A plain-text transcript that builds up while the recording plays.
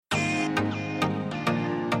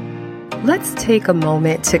let's take a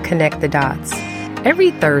moment to connect the dots.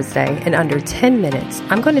 Every Thursday, in under 10 minutes,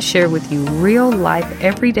 I'm going to share with you real-life,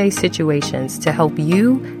 everyday situations to help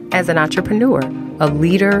you as an entrepreneur, a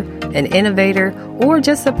leader, an innovator, or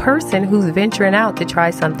just a person who's venturing out to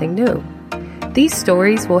try something new. These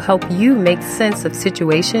stories will help you make sense of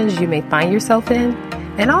situations you may find yourself in,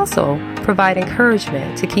 and also provide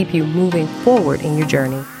encouragement to keep you moving forward in your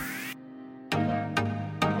journey.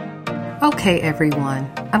 Okay,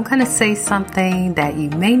 everyone, I'm going to say something that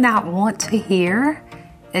you may not want to hear,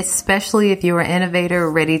 especially if you're an innovator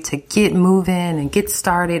ready to get moving and get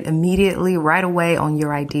started immediately right away on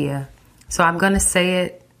your idea. So I'm going to say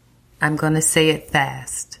it. I'm going to say it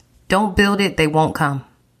fast. Don't build it. They won't come.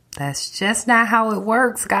 That's just not how it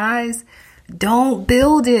works, guys. Don't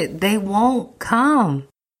build it. They won't come.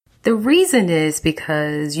 The reason is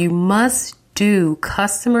because you must do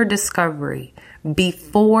customer discovery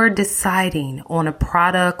before deciding on a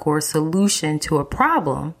product or solution to a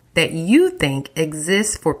problem that you think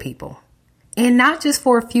exists for people. And not just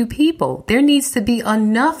for a few people. There needs to be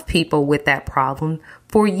enough people with that problem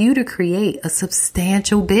for you to create a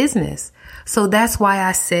substantial business. So that's why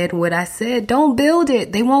I said what I said. Don't build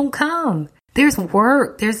it. They won't come. There's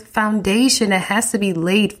work. There's foundation that has to be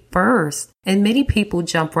laid first. And many people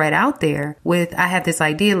jump right out there with, I have this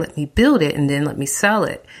idea, let me build it and then let me sell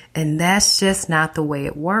it. And that's just not the way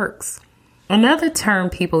it works. Another term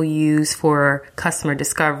people use for customer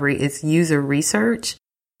discovery is user research.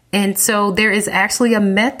 And so there is actually a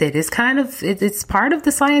method. It's part of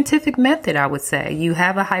the scientific method, I would say. You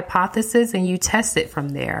have a hypothesis and you test it from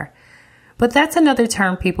there. But that's another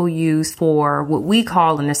term people use for what we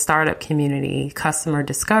call in the startup community, customer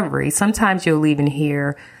discovery. Sometimes you'll even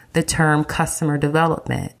hear the term customer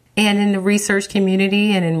development. And in the research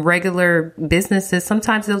community and in regular businesses,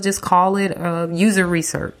 sometimes they'll just call it user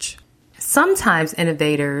research. Sometimes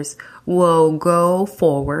innovators will go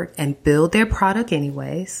forward and build their product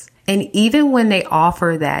anyways. And even when they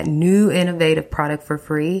offer that new innovative product for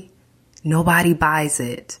free, nobody buys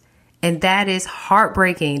it. And that is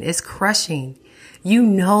heartbreaking. It's crushing. You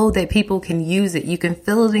know that people can use it. You can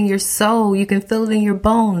feel it in your soul. You can feel it in your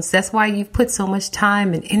bones. That's why you've put so much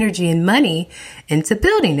time and energy and money into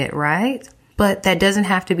building it, right? But that doesn't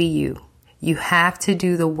have to be you. You have to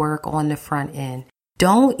do the work on the front end.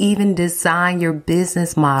 Don't even design your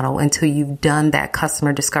business model until you've done that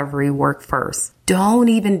customer discovery work first. Don't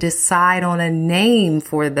even decide on a name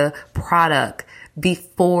for the product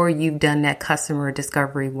before you've done that customer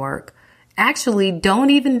discovery work. Actually, don't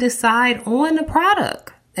even decide on the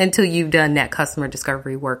product until you've done that customer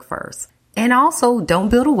discovery work first. And also, don't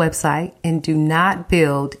build a website and do not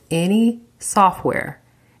build any software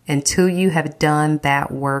until you have done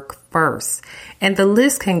that work first. And the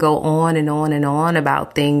list can go on and on and on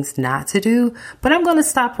about things not to do, but I'm going to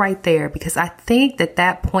stop right there because I think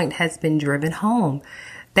that point has been driven home.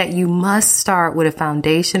 That you must start with a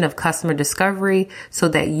foundation of customer discovery so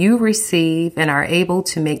that you receive and are able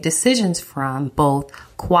to make decisions from both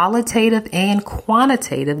qualitative and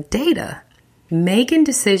quantitative data. Making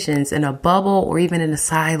decisions in a bubble or even in a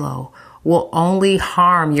silo will only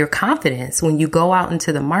harm your confidence when you go out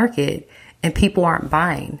into the market and people aren't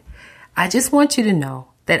buying. I just want you to know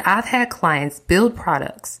that I've had clients build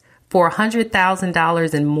products for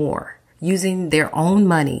 $100,000 and more, using their own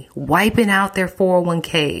money, wiping out their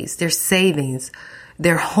 401ks, their savings,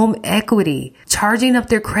 their home equity, charging up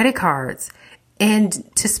their credit cards,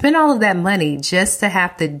 and to spend all of that money just to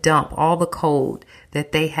have to dump all the code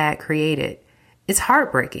that they had created. It's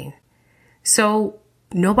heartbreaking. So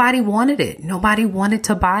nobody wanted it. Nobody wanted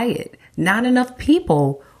to buy it. Not enough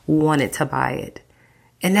people wanted to buy it.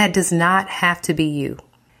 And that does not have to be you.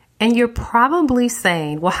 And you're probably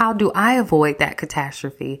saying, well, how do I avoid that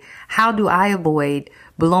catastrophe? How do I avoid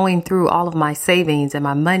blowing through all of my savings and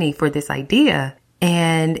my money for this idea?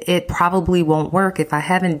 And it probably won't work if I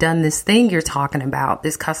haven't done this thing you're talking about,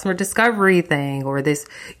 this customer discovery thing or this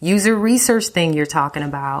user research thing you're talking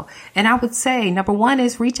about. And I would say, number one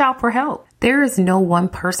is reach out for help. There is no one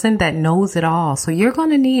person that knows it all. So you're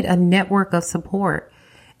going to need a network of support.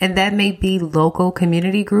 And that may be local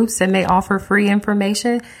community groups that may offer free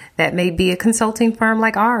information. That may be a consulting firm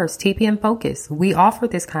like ours, TPM Focus. We offer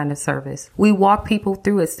this kind of service. We walk people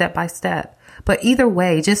through it step by step. But either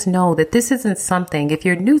way, just know that this isn't something, if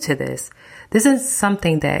you're new to this isn't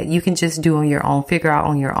something that you can just do on your own, figure out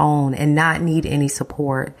on your own and not need any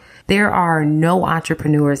support. There are no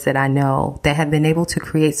entrepreneurs that I know that have been able to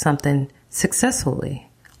create something successfully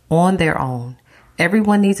on their own.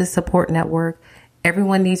 Everyone needs a support network.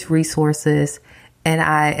 Everyone needs resources, and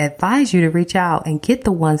I advise you to reach out and get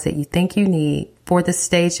the ones that you think you need for the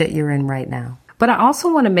stage that you're in right now. But I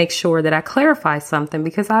also want to make sure that I clarify something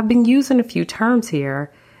because I've been using a few terms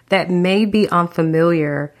here that may be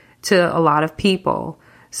unfamiliar to a lot of people.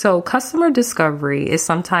 So customer discovery is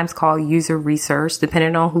sometimes called user research,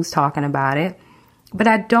 depending on who's talking about it. But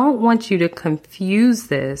I don't want you to confuse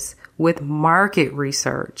this with market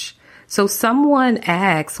research. So someone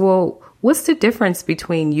asks, well, what's the difference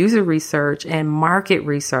between user research and market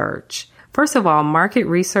research? First of all, market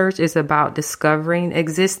research is about discovering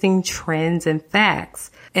existing trends and facts.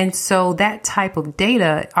 And so that type of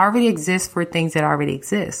data already exists for things that already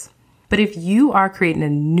exist. But if you are creating a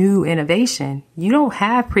new innovation, you don't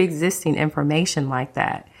have pre-existing information like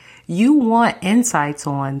that. You want insights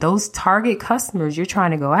on those target customers you're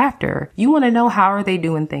trying to go after. You want to know how are they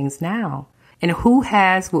doing things now and who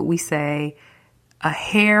has what we say a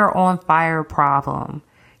hair on fire problem.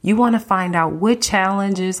 You want to find out what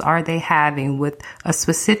challenges are they having with a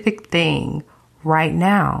specific thing right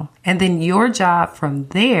now. And then your job from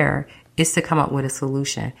there is to come up with a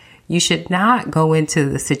solution. You should not go into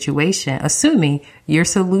the situation assuming your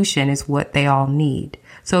solution is what they all need.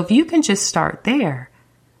 So if you can just start there,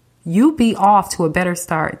 you'll be off to a better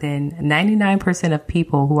start than 99% of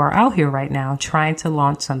people who are out here right now trying to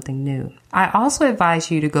launch something new. I also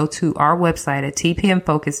advise you to go to our website at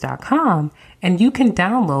tpmfocus.com and you can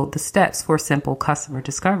download the steps for simple customer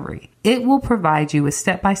discovery. It will provide you with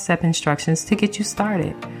step-by-step instructions to get you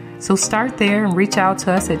started. So start there and reach out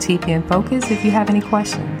to us at TPM Focus if you have any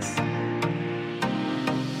questions.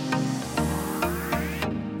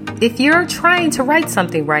 If you're trying to write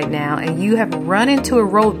something right now and you have run into a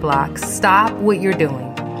roadblock, stop what you're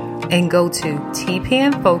doing and go to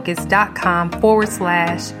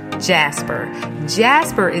tpmfocus.com/Jasper.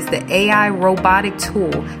 Jasper is the AI robotic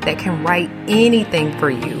tool that can write anything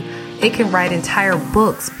for you. It can write entire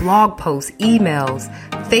books, blog posts, emails,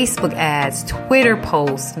 Facebook ads, Twitter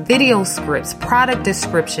posts, video scripts, product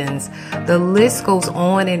descriptions. The list goes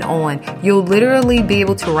on and on. You'll literally be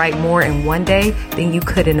able to write more in one day than you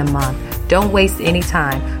could in a month. Don't waste any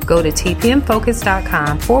time. Go to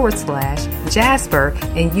tpmfocus.com/Jasper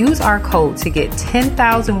and use our code to get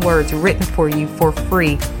 10,000 words written for you for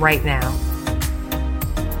free right now.